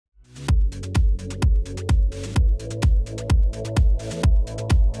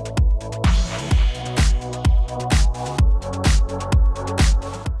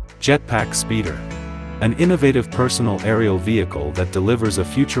Jetpack Speeder. An innovative personal aerial vehicle that delivers a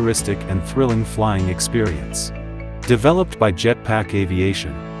futuristic and thrilling flying experience. Developed by Jetpack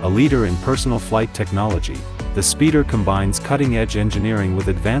Aviation, a leader in personal flight technology, the Speeder combines cutting-edge engineering with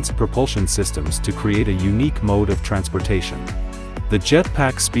advanced propulsion systems to create a unique mode of transportation. The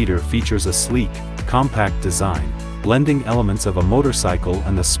Jetpack Speeder features a sleek, compact design, blending elements of a motorcycle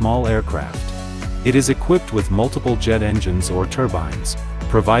and a small aircraft. It is equipped with multiple jet engines or turbines,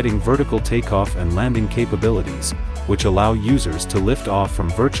 providing vertical takeoff and landing capabilities, which allow users to lift off from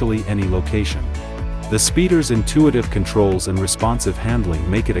virtually any location. The Speeder's intuitive controls and responsive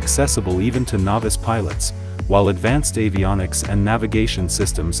handling make it accessible even to novice pilots, while advanced avionics and navigation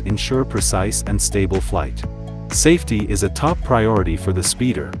systems ensure precise and stable flight. Safety is a top priority for the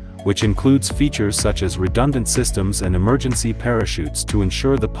Speeder, which includes features such as redundant systems and emergency parachutes to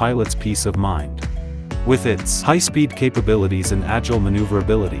ensure the pilot's peace of mind. With its high-speed capabilities and agile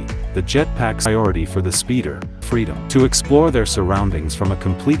maneuverability, the Jetpack's priority for the Speeder, freedom to explore their surroundings from a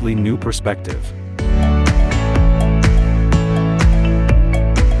completely new perspective.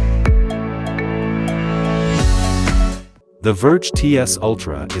 The Verge TS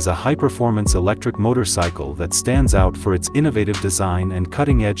Ultra is a high-performance electric motorcycle that stands out for its innovative design and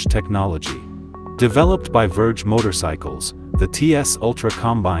cutting-edge technology. Developed by Verge Motorcycles, the TS Ultra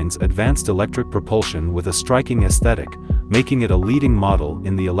combines advanced electric propulsion with a striking aesthetic, making it a leading model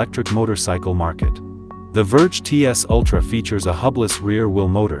in the electric motorcycle market. The Verge TS Ultra features a hubless rear-wheel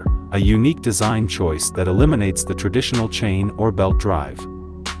motor, a unique design choice that eliminates the traditional chain or belt drive.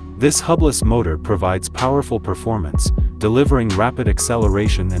 This hubless motor provides powerful performance, delivering rapid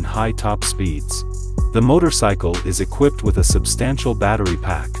acceleration and high top speeds. The motorcycle is equipped with a substantial battery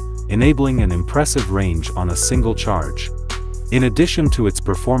pack, enabling an impressive range on a single charge. In addition to its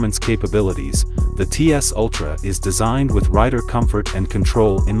performance capabilities, the TS Ultra is designed with rider comfort and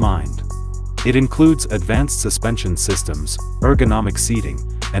control in mind. It includes advanced suspension systems, ergonomic seating,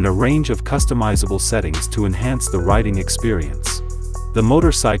 and a range of customizable settings to enhance the riding experience. The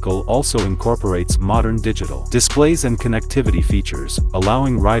motorcycle also incorporates modern digital displays and connectivity features,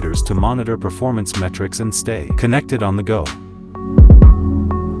 allowing riders to monitor performance metrics and stay connected on the go.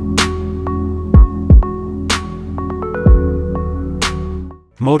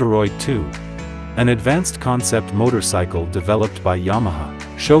 MOTOROiD 2. An advanced concept motorcycle developed by Yamaha,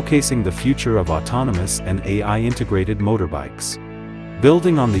 showcasing the future of autonomous and AI-integrated motorbikes.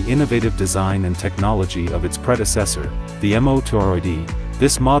 Building on the innovative design and technology of its predecessor, the MOTOROiD,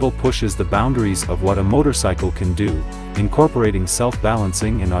 this model pushes the boundaries of what a motorcycle can do, incorporating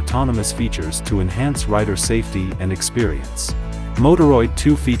self-balancing and autonomous features to enhance rider safety and experience. MOTOROiD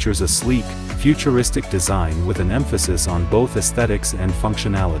 2 features a sleek, futuristic design with an emphasis on both aesthetics and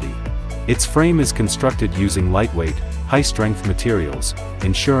functionality. Its frame is constructed using lightweight, high-strength materials,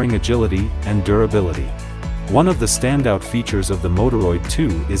 ensuring agility and durability. One of the standout features of the MOTOROiD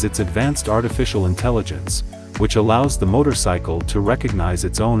 2 is its advanced artificial intelligence, which allows the motorcycle to recognize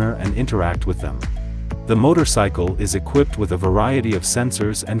its owner and interact with them. The motorcycle is equipped with a variety of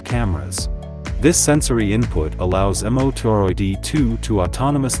sensors and cameras. This sensory input allows MOTOROiD 2 to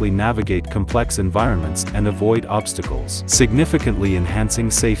autonomously navigate complex environments and avoid obstacles, significantly enhancing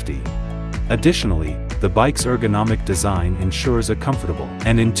safety. Additionally, the bike's ergonomic design ensures a comfortable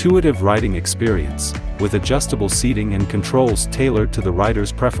and intuitive riding experience, with adjustable seating and controls tailored to the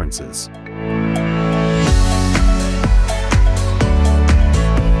rider's preferences.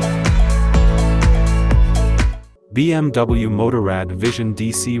 BMW Motorrad Vision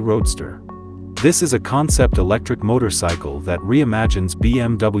DC Roadster. This is a concept electric motorcycle that reimagines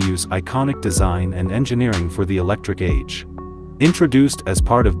BMW's iconic design and engineering for the electric age. Introduced as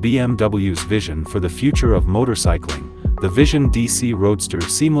part of BMW's vision for the future of motorcycling, the Vision DC Roadster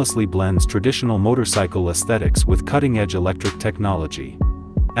seamlessly blends traditional motorcycle aesthetics with cutting-edge electric technology.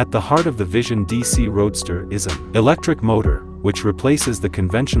 At the heart of the Vision DC Roadster is an electric motor, which replaces the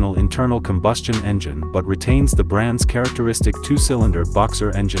conventional internal combustion engine but retains the brand's characteristic two-cylinder boxer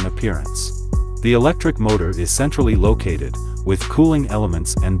engine appearance. The electric motor is centrally located, with cooling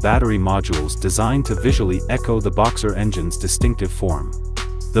elements and battery modules designed to visually echo the boxer engine's distinctive form.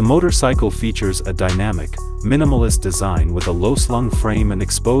 The motorcycle features a dynamic, minimalist design with a low-slung frame and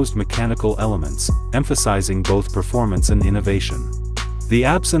exposed mechanical elements, emphasizing both performance and innovation. The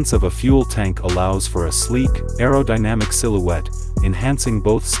absence of a fuel tank allows for a sleek, aerodynamic silhouette, enhancing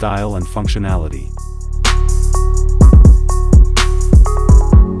both style and functionality.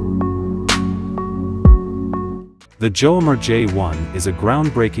 The Johammer J1 is a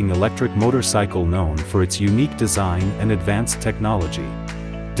groundbreaking electric motorcycle known for its unique design and advanced technology.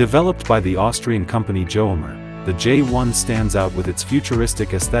 Developed by the Austrian company Johammer, the J1 stands out with its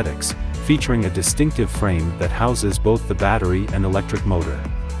futuristic aesthetics, featuring a distinctive frame that houses both the battery and electric motor.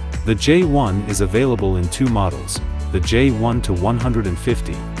 The J1 is available in two models, the J1 to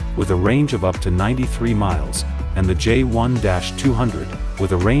 150, with a range of up to 93 miles, and the J1-200,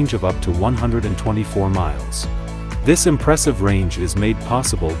 with a range of up to 124 miles. This impressive range is made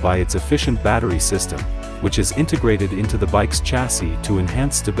possible by its efficient battery system, which is integrated into the bike's chassis to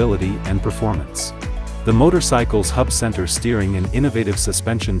enhance stability and performance. The motorcycle's hub-center steering and innovative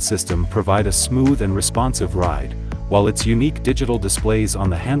suspension system provide a smooth and responsive ride, while its unique digital displays on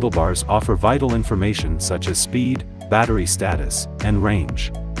the handlebars offer vital information such as speed, battery status, and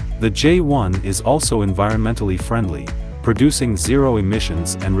range. The J1 is also environmentally friendly, producing zero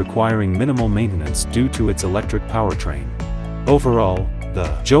emissions and requiring minimal maintenance due to its electric powertrain. Overall, the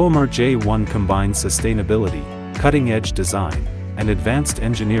Johammer J1 combines sustainability, cutting-edge design, and advanced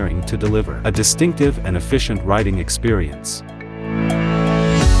engineering to deliver a distinctive and efficient riding experience.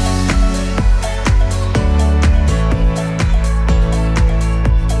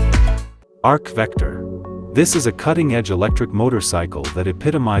 Arc Vector. This is a cutting-edge electric motorcycle that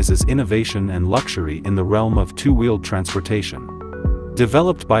epitomizes innovation and luxury in the realm of two-wheeled transportation.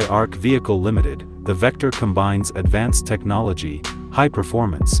 Developed by Arc Vehicle Limited, the Vector combines advanced technology, high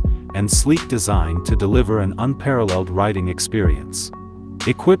performance, and sleek design to deliver an unparalleled riding experience.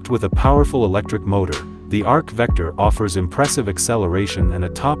 Equipped with a powerful electric motor, the Arc Vector offers impressive acceleration and a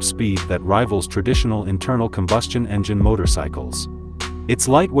top speed that rivals traditional internal combustion engine motorcycles. Its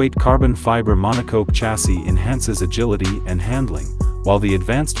lightweight carbon fiber monocoque chassis enhances agility and handling, while the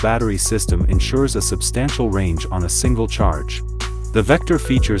advanced battery system ensures a substantial range on a single charge. The Vector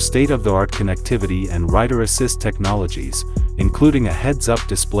features state-of-the-art connectivity and rider assist technologies, including a heads-up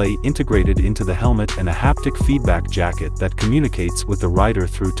display integrated into the helmet and a haptic feedback jacket that communicates with the rider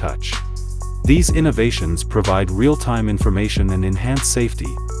through touch. These innovations provide real-time information and enhance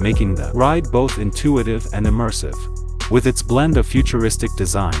safety, making the ride both intuitive and immersive. With its blend of futuristic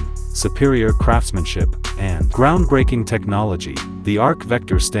design, superior craftsmanship, and groundbreaking technology, the Arc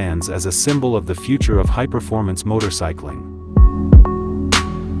Vector stands as a symbol of the future of high-performance motorcycling.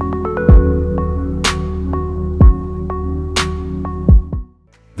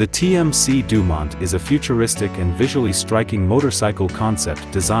 The TMC Dumont is a futuristic and visually striking motorcycle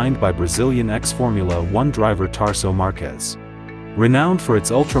concept designed by Brazilian ex-Formula 1 driver Tarso Marques. Renowned for its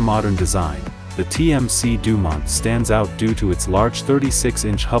ultra-modern design, the TMC Dumont stands out due to its large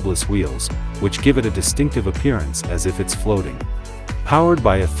 36-inch hubless wheels, which give it a distinctive appearance as if it's floating. Powered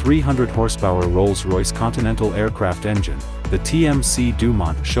by a 300-horsepower Rolls-Royce Continental aircraft engine, the TMC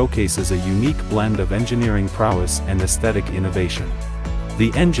Dumont showcases a unique blend of engineering prowess and aesthetic innovation.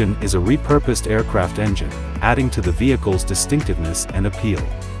 The engine is a repurposed aircraft engine, adding to the vehicle's distinctiveness and appeal.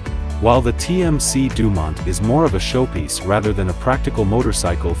 While the TMC Dumont is more of a showpiece rather than a practical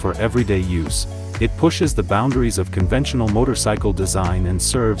motorcycle for everyday use, it pushes the boundaries of conventional motorcycle design and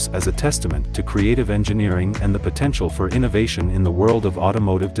serves as a testament to creative engineering and the potential for innovation in the world of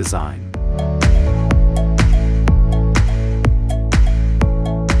automotive design.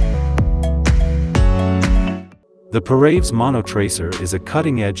 The Peraves Monotracer is a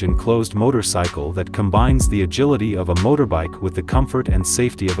cutting-edge enclosed motorcycle that combines the agility of a motorbike with the comfort and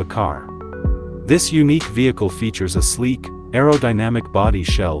safety of a car. This unique vehicle features a sleek, aerodynamic body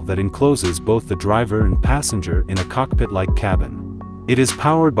shell that encloses both the driver and passenger in a cockpit-like cabin. It is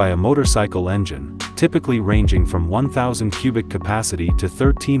powered by a motorcycle engine, typically ranging from 1,000 cubic capacity to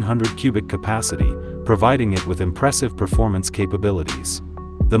 1,300 cubic capacity, providing it with impressive performance capabilities.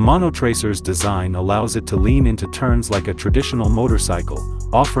 The Monotracer's design allows it to lean into turns like a traditional motorcycle,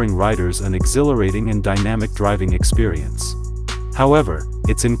 offering riders an exhilarating and dynamic driving experience. However,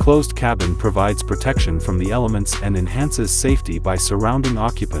 its enclosed cabin provides protection from the elements and enhances safety by surrounding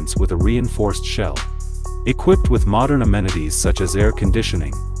occupants with a reinforced shell. Equipped with modern amenities such as air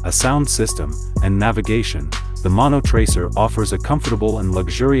conditioning, a sound system, and navigation, the Monotracer offers a comfortable and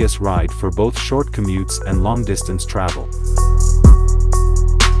luxurious ride for both short commutes and long-distance travel.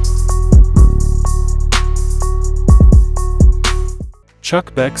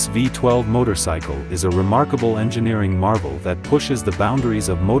 Chuck Beck's V12 motorcycle is a remarkable engineering marvel that pushes the boundaries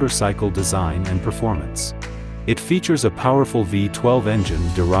of motorcycle design and performance. It features a powerful V12 engine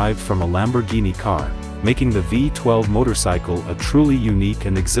derived from a Lamborghini car, making the V12 motorcycle a truly unique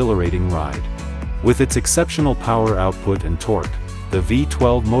and exhilarating ride. With its exceptional power output and torque, the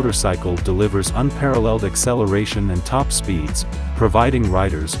V12 motorcycle delivers unparalleled acceleration and top speeds, providing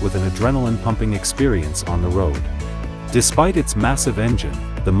riders with an adrenaline-pumping experience on the road. Despite its massive engine,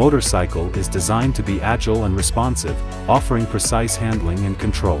 the motorcycle is designed to be agile and responsive, offering precise handling and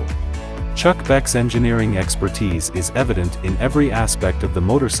control. Chuck Beck's engineering expertise is evident in every aspect of the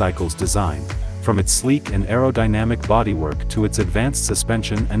motorcycle's design, from its sleek and aerodynamic bodywork to its advanced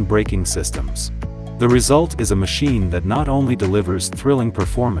suspension and braking systems. The result is a machine that not only delivers thrilling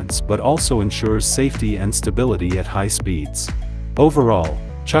performance but also ensures safety and stability at high speeds. Overall,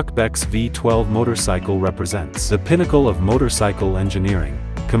 Chuck Beck's V12 motorcycle represents the pinnacle of motorcycle engineering,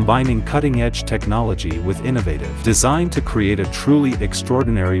 combining cutting-edge technology with innovative design to create a truly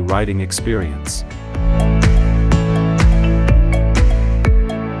extraordinary riding experience.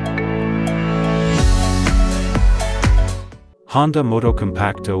 Honda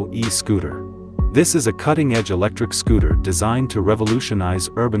Motocompacto E scooter. This is a cutting-edge electric scooter designed to revolutionize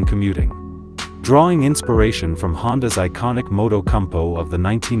urban commuting. Drawing inspiration from Honda's iconic Motocompo of the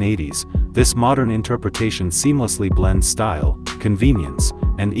 1980s, this modern interpretation seamlessly blends style, convenience,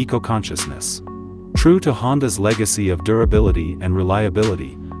 and eco-consciousness. True to Honda's legacy of durability and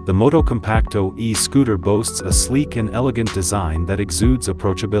reliability, the Motocompacto E scooter boasts a sleek and elegant design that exudes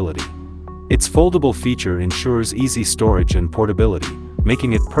approachability. Its foldable feature ensures easy storage and portability,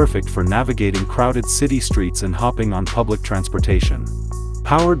 making it perfect for navigating crowded city streets and hopping on public transportation.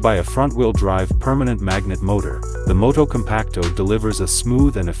 Powered by a front-wheel drive permanent magnet motor, the Motocompacto delivers a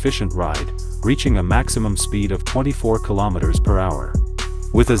smooth and efficient ride, reaching a maximum speed of 24 km per hour.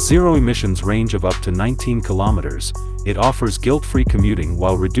 With a zero-emissions range of up to 19 km, it offers guilt-free commuting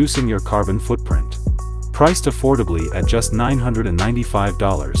while reducing your carbon footprint. Priced affordably at just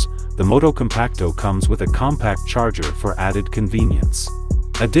 $995, the Motocompacto comes with a compact charger for added convenience.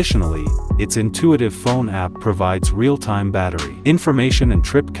 Additionally, its intuitive phone app provides real-time battery information and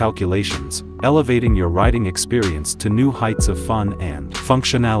trip calculations, elevating your riding experience to new heights of fun and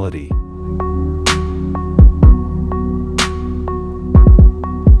functionality.